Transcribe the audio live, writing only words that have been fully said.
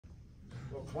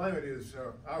climate is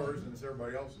ours and it's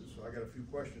everybody else's, so I got a few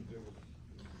questions.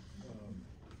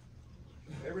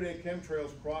 Everyday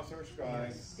chemtrails cross our sky.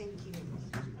 Yes. Thank you.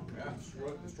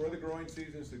 Destroy the growing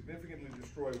season, significantly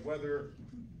destroy weather,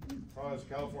 caused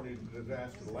California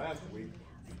disaster last week.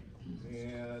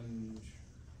 And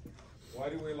why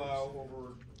do we allow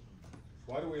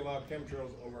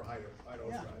chemtrails over Idaho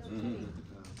skies?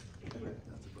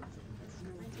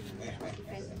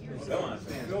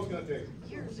 Bill's gonna take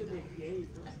it.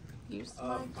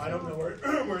 I don't know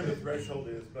where the threshold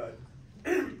is, but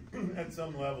at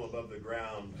some level above the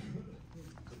ground,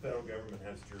 the federal government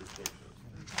has jurisdiction.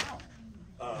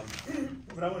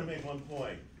 But I want to make one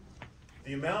point.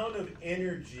 The amount of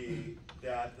energy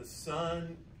that the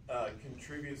sun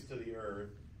contributes to the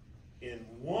earth in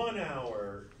 1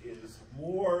 hour is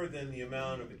more than the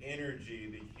amount of energy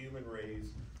the human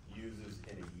race uses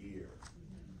in a year.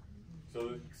 So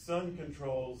the sun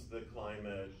controls the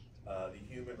climate, the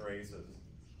human race has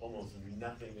almost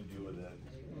nothing to do with it.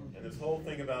 And this whole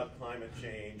thing about climate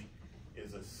change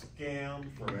is a scam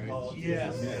for politics.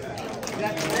 Yes.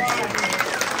 That's right.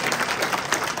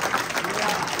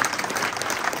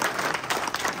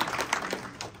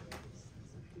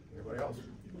 Anybody else?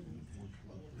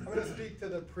 I'm going to speak to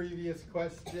the previous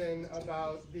question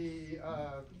about the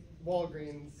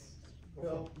Walgreens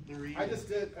bill. I just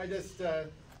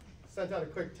sent out a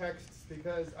quick text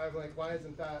because I'm like, why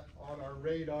isn't that on our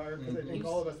radar? Because I think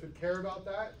all of us would care about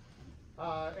that.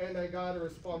 And I got a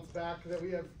response back that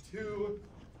we have 2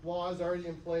 laws already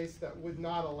in place that would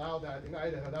not allow that in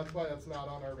Idaho. That's why that's not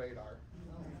on our radar.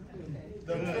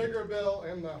 The trigger bill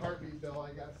and the heartbeat bill,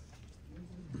 I guess.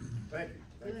 Thank you.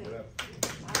 Thank you for that.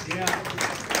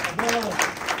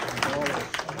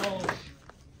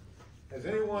 Has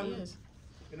anyone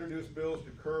introduced bills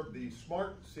to curb the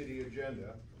smart city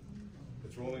agenda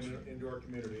that's rolling into our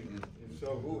community? If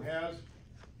so, who has?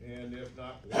 And if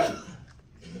not, what?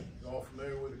 You all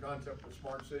familiar with the concept of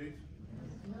smart cities?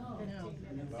 No.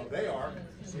 Well, they are.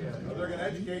 Well, they're going to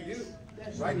educate you.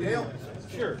 Right, Dale?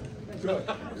 Sure. Good.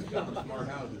 Smart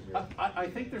houses here. I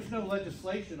think there's no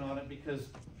legislation on it because,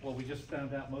 well, we just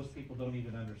found out most people don't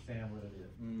even understand what it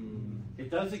is. It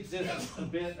does exist a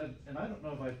bit, and I don't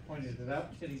know if I've pointed it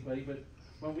out to anybody, but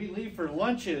when we leave for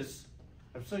lunches,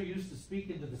 I'm so used to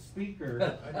speaking to the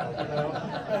speaker.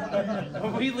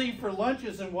 When we leave for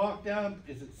lunches and walk down,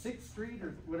 is it 6th Street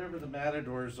or whatever the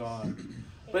Matador's on?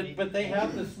 But they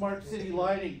have the smart city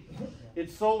lighting.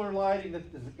 It's solar lighting that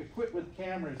is equipped with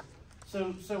cameras.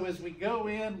 So as we go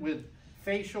in with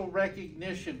facial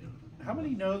recognition, how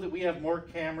many know that we have more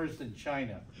cameras than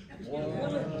China?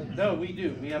 No, we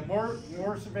do. We have more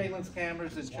surveillance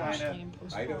cameras than China.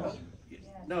 Idaho?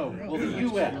 No, well, the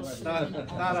U.S.,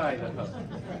 not Idaho.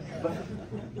 But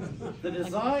the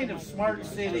design of smart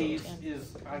cities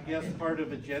is, I guess, part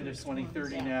of Agenda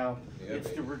 2030 now.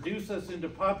 It's to reduce us into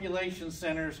population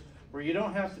centers where you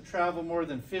don't have to travel more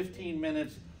than 15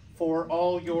 minutes for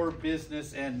all your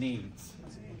business and needs.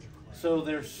 So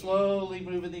they're slowly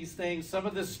moving these things. Some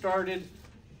of this started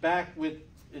back with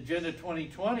Agenda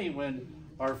 2020 when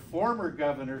our former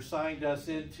governor signed us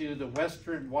into the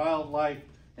Western Wildlife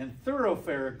and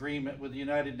Thoroughfare Agreement with the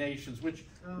United Nations, which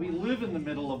we live in the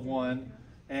middle of one,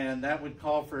 and that would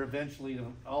call for eventually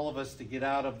all of us to get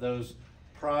out of those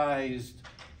prized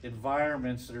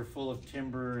environments that are full of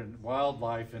timber and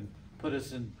wildlife and put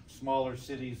us in smaller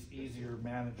cities, easier,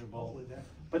 manageable.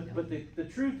 But the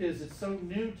truth is, it's so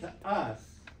new to us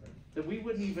that we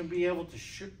wouldn't even be able to,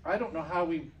 I don't know how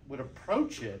we would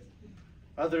approach it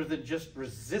other than just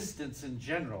resistance in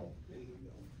general.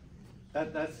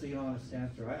 That's the honest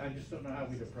answer. I just don't know how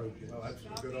we'd approach it. Well, that's a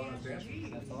good honest answer.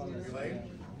 That's all. Elaine?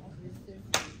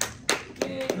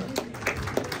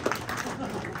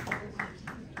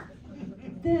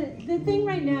 The thing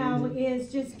right now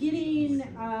is just getting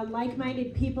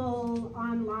like-minded people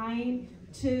online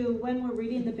to, when we're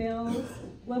reading the bills,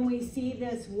 when we see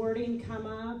this wording come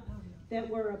up, that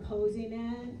we're opposing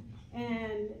it.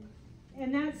 And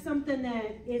that's something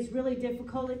that is really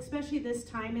difficult, especially this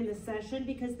time in the session,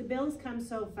 because the bills come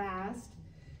so fast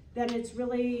that it's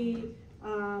really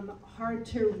hard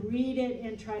to read it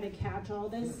and try to catch all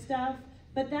this stuff.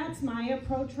 But that's my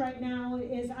approach right now,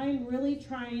 is I'm really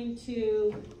trying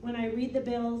to, when I read the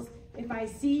bills, if I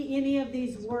see any of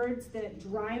these words that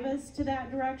drive us to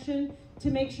that direction, to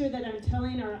make sure that I'm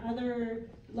telling our other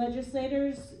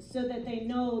legislators so that they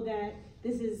know that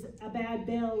this is a bad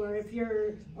bill, or if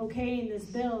you're okaying this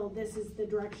bill, this is the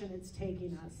direction it's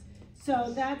taking us.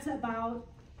 So that's what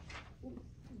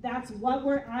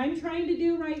I'm trying to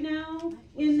do right now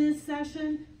in this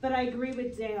session, but I agree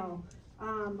with Dale.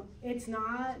 It's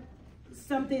not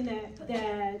something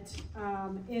that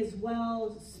is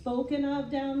well spoken of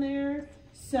down there.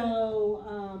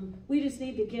 So we just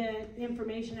need to get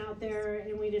information out there,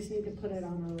 and we just need to put it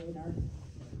on our radar.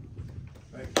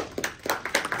 Thank you.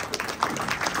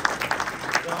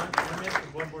 Don, can I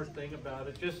mention one more thing about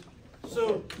it? Just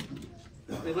so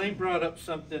Elaine brought up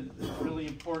something really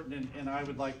important, and I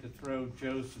would like to throw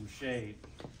Joe some shade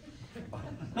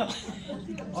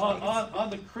on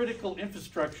the critical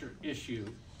infrastructure issue.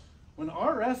 When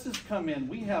RSs come in,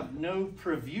 we have no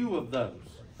preview of those.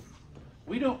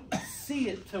 We don't see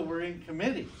it till we're in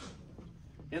committee.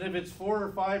 And if it's 4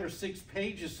 or 5 or 6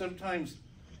 pages, sometimes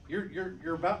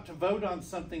you're about to vote on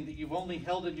something that you've only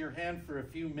held in your hand for a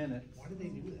few minutes. Why do they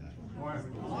do that?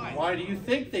 Why do you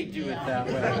think they do it that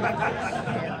way?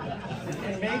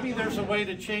 And maybe there's a way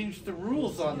to change the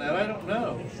rules on that. I don't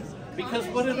know. Because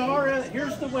what an RS,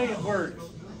 here's the way it works.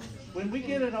 When we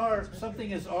get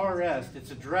something is RS,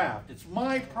 it's a draft. It's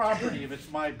my property if it's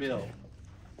my bill,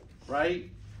 right?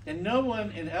 And no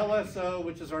one in LSO,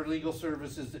 which is our legal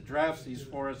services that drafts these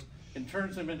for us and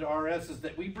turns them into RSs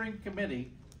that we bring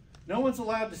committee, no one's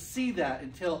allowed to see that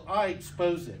until I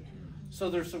expose it.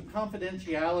 So there's some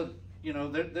confidentiality, you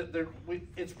know,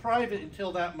 it's private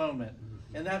until that moment.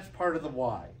 And that's part of the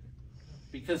why.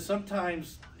 Because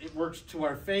sometimes it works to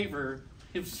our favor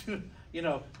if, you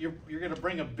know, you're going to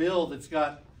bring a bill that's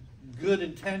got good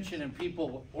intention and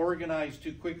people organize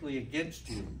too quickly against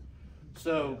you.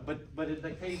 So, but in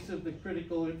the case of the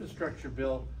critical infrastructure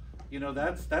bill, you know,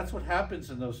 that's what happens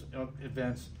in those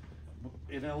events.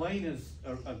 And Elaine is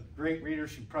a great reader.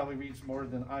 She probably reads more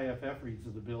than IFF reads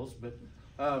of the bills, but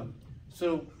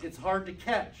so it's hard to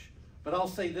catch. But I'll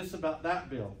say this about that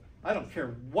bill. I don't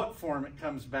care what form it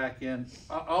comes back in.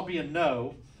 I'll be a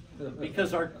no,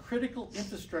 because our critical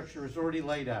infrastructure is already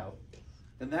laid out.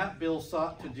 And that bill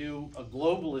sought to do a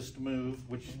globalist move,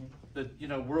 which the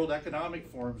World Economic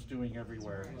Forum's doing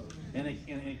everywhere, and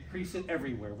increase it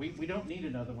everywhere. We don't need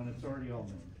another one. It's already all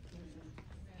made.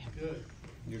 Good.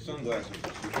 Your sunglasses.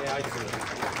 Yeah, I see it.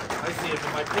 I see it.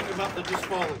 If I pick them up, they'll just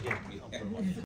fall again.